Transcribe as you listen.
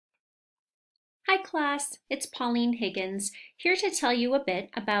Hi class, it's Pauline Higgins, here to tell you a bit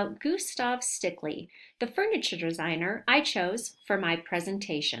about Gustav Stickley, the furniture designer I chose for my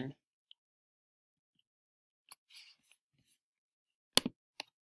presentation.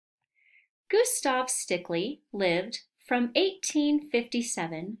 Gustav Stickley lived from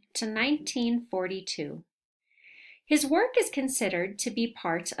 1857 to 1942. His work is considered to be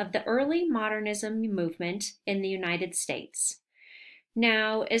part of the early modernism movement in the United States.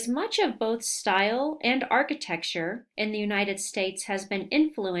 Now, as much of both style and architecture in the United States has been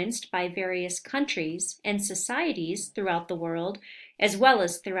influenced by various countries and societies throughout the world, as well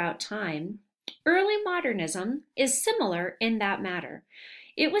as throughout time, early modernism is similar in that matter.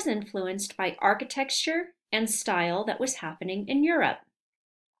 It was influenced by architecture and style that was happening in Europe.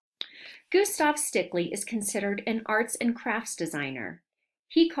 Gustav Stickley is considered an arts and crafts designer.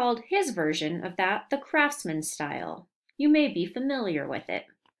 He called his version of that the craftsman style. You may be familiar with it.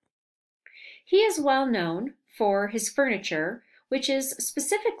 He is well known for his furniture, which is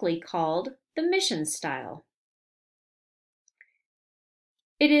specifically called the mission style.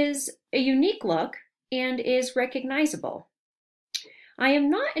 It is a unique look and is recognizable. I am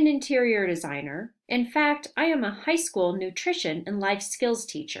not an interior designer. In fact, I am a high school nutrition and life skills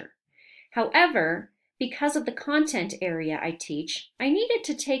teacher. However, because of the content area I teach, I needed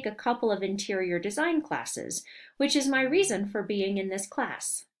to take a couple of interior design classes, which is my reason for being in this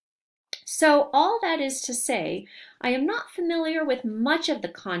class. So all that is to say, I am not familiar with much of the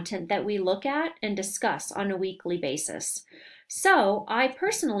content that we look at and discuss on a weekly basis. So I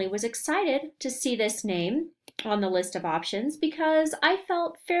personally was excited to see this name on the list of options because I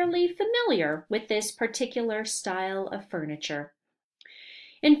felt fairly familiar with this particular style of furniture.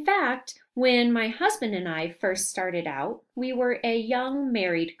 In fact, when my husband and I first started out, we were a young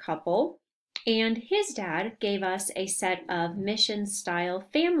married couple, and his dad gave us a set of mission-style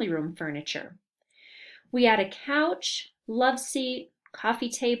family room furniture. We had a couch, love seat, coffee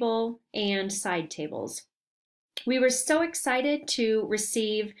table, and side tables. We were so excited to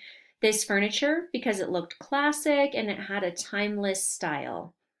receive this furniture because it looked classic and it had a timeless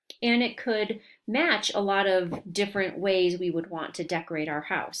style. And it could match a lot of different ways we would want to decorate our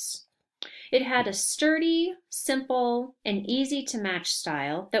house. It had a sturdy, simple, and easy to match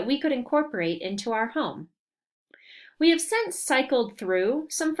style that we could incorporate into our home. We have since cycled through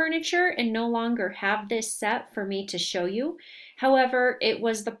some furniture and no longer have this set for me to show you. However, it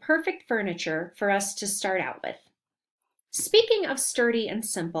was the perfect furniture for us to start out with. Speaking of sturdy and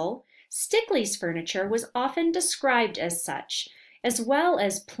simple, Stickley's furniture was often described as such, as well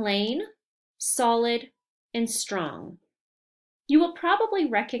as plain, solid, and strong. You will probably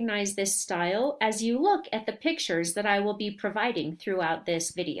recognize this style as you look at the pictures that I will be providing throughout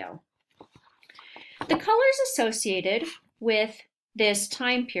this video. The colors associated with this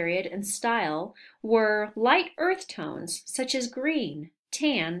time period and style were light earth tones such as green,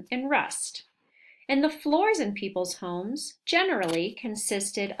 tan, and rust. And the floors in people's homes generally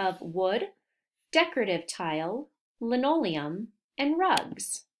consisted of wood, decorative tile, linoleum, and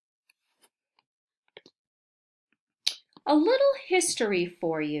rugs. A little history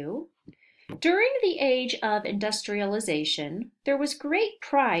for you. During the age of industrialization, there was great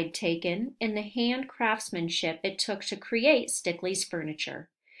pride taken in the hand craftsmanship it took to create Stickley's furniture.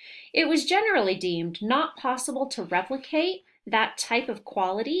 It was generally deemed not possible to replicate that type of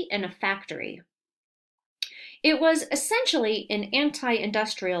quality in a factory. It was essentially an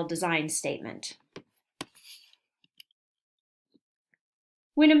anti-industrial design statement.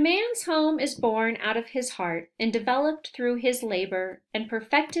 When a man's home is born out of his heart and developed through his labor and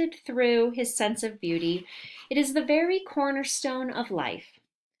perfected through his sense of beauty, it is the very cornerstone of life.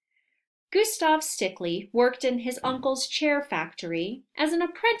 Gustav Stickley worked in his uncle's chair factory as an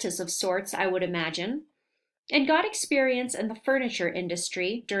apprentice of sorts, I would imagine, and got experience in the furniture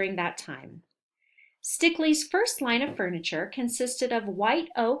industry during that time. Stickley's first line of furniture consisted of white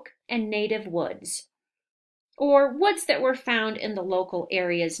oak and native woods, or woods that were found in the local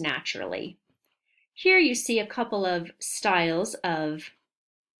areas naturally. Here you see a couple of styles of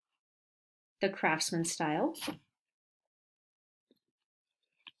the craftsman style.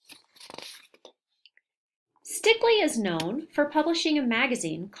 Stickley is known for publishing a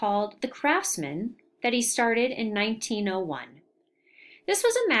magazine called The Craftsman that he started in 1901. This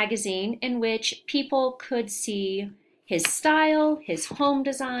was a magazine in which people could see his style, his home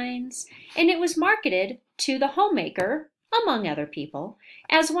designs, and it was marketed to the homemaker, among other people,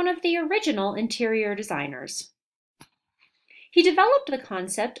 as one of the original interior designers. He developed the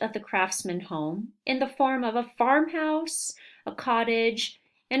concept of the craftsman home in the form of a farmhouse, a cottage,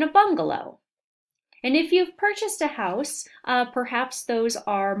 and a bungalow. And if you've purchased a house, perhaps those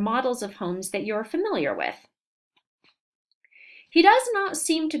are models of homes that you're familiar with. He does not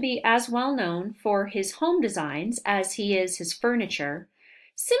seem to be as well known for his home designs as he is his furniture,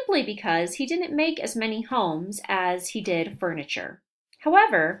 simply because he didn't make as many homes as he did furniture.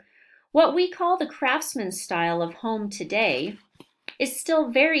 However, what we call the craftsman style of home today is still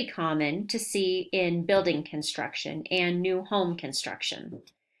very common to see in building construction and new home construction.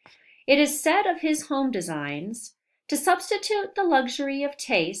 It is said of his home designs, to substitute the luxury of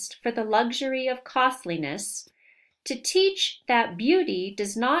taste for the luxury of costliness, to teach that beauty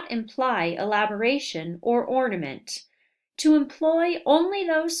does not imply elaboration or ornament, to employ only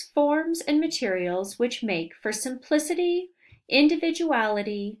those forms and materials which make for simplicity,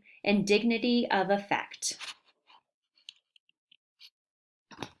 individuality, and dignity of effect.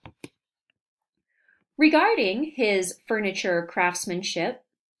 Regarding his furniture craftsmanship,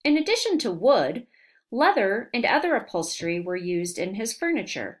 in addition to wood, leather and other upholstery were used in his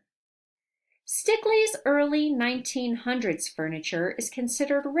furniture. Stickley's early 1900s furniture is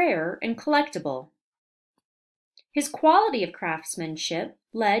considered rare and collectible. His quality of craftsmanship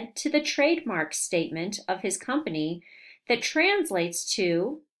led to the trademark statement of his company that translates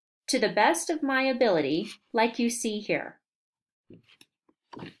to the best of my ability, like you see here.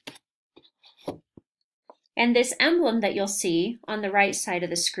 And this emblem that you'll see on the right side of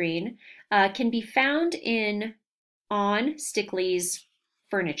the screen can be found on Stickley's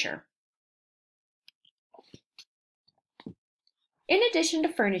furniture. In addition to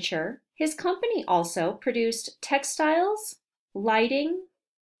furniture, his company also produced textiles, lighting,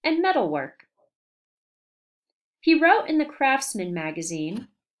 and metalwork. He wrote in the Craftsman magazine,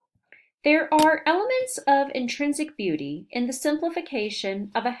 "There are elements of intrinsic beauty in the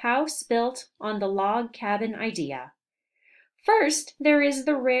simplification of a house built on the log cabin idea. First, there is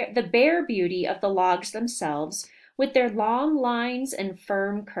the bare beauty of the logs themselves, with their long lines and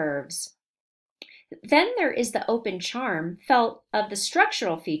firm curves. Then there is the open charm felt of the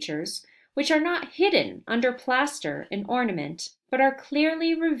structural features, which are not hidden under plaster and ornament, but are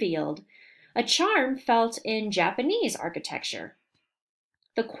clearly revealed, a charm felt in Japanese architecture.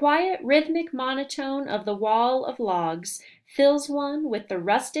 The quiet rhythmic monotone of the wall of logs fills one with the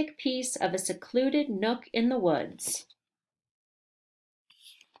rustic peace of a secluded nook in the woods."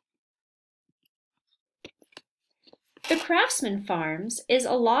 The Craftsman Farms is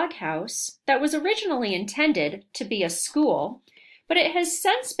a log house that was originally intended to be a school, but it has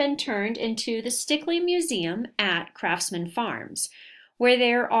since been turned into the Stickley Museum at Craftsman Farms, where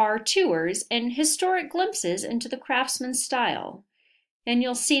there are tours and historic glimpses into the craftsman style. And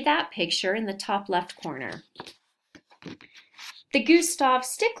you'll see that picture in the top left corner. The Gustav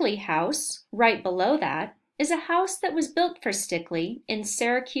Stickley house, right below that, is a house that was built for Stickley in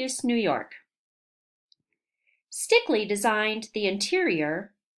Syracuse, New York. Stickley designed the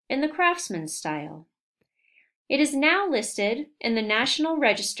interior in the craftsman style. It is now listed in the National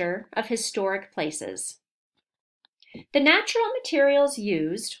Register of Historic Places. The natural materials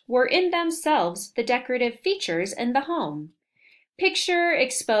used were in themselves the decorative features in the home. Picture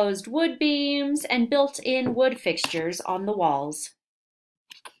exposed wood beams and built-in wood fixtures on the walls.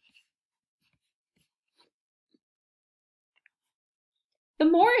 The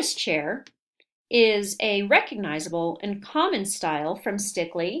Morris chair is a recognizable and common style from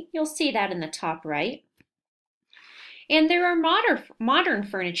Stickley. You'll see that in the top right. And there are modern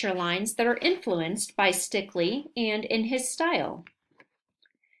furniture lines that are influenced by Stickley and in his style.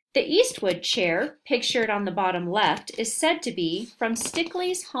 The Eastwood chair, pictured on the bottom left, is said to be from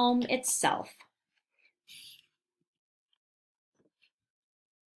Stickley's home itself.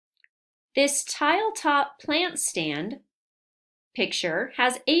 This tile-top plant stand picture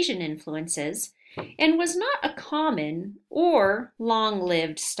has Asian influences and was not a common or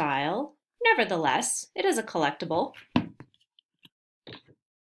long-lived style. Nevertheless, it is a collectible.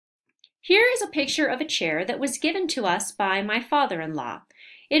 Here is a picture of a chair that was given to us by my father-in-law.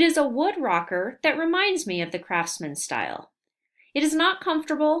 It is a wood rocker that reminds me of the craftsman style. It is not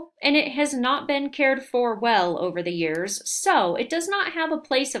comfortable and it has not been cared for well over the years, so it does not have a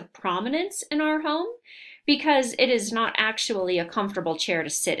place of prominence in our home because it is not actually a comfortable chair to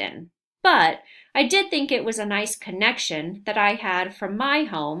sit in. But I did think it was a nice connection that I had from my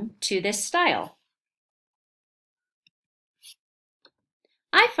home to this style.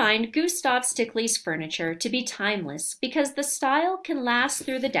 I find Gustav Stickley's furniture to be timeless because the style can last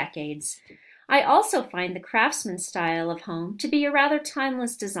through the decades. I also find the craftsman style of home to be a rather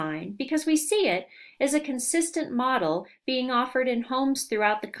timeless design because we see it as a consistent model being offered in homes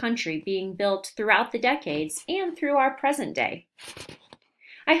throughout the country, being built throughout the decades and through our present day.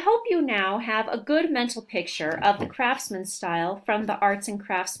 I hope you now have a good mental picture of the craftsman style from the arts and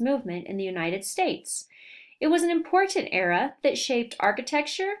crafts movement in the United States. It was an important era that shaped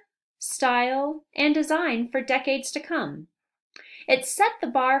architecture, style, and design for decades to come. It set the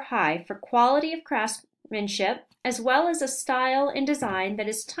bar high for quality of craftsmanship, as well as a style and design that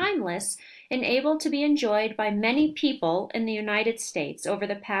is timeless and able to be enjoyed by many people in the United States over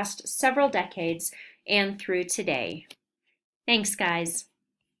the past several decades and through today. Thanks, guys.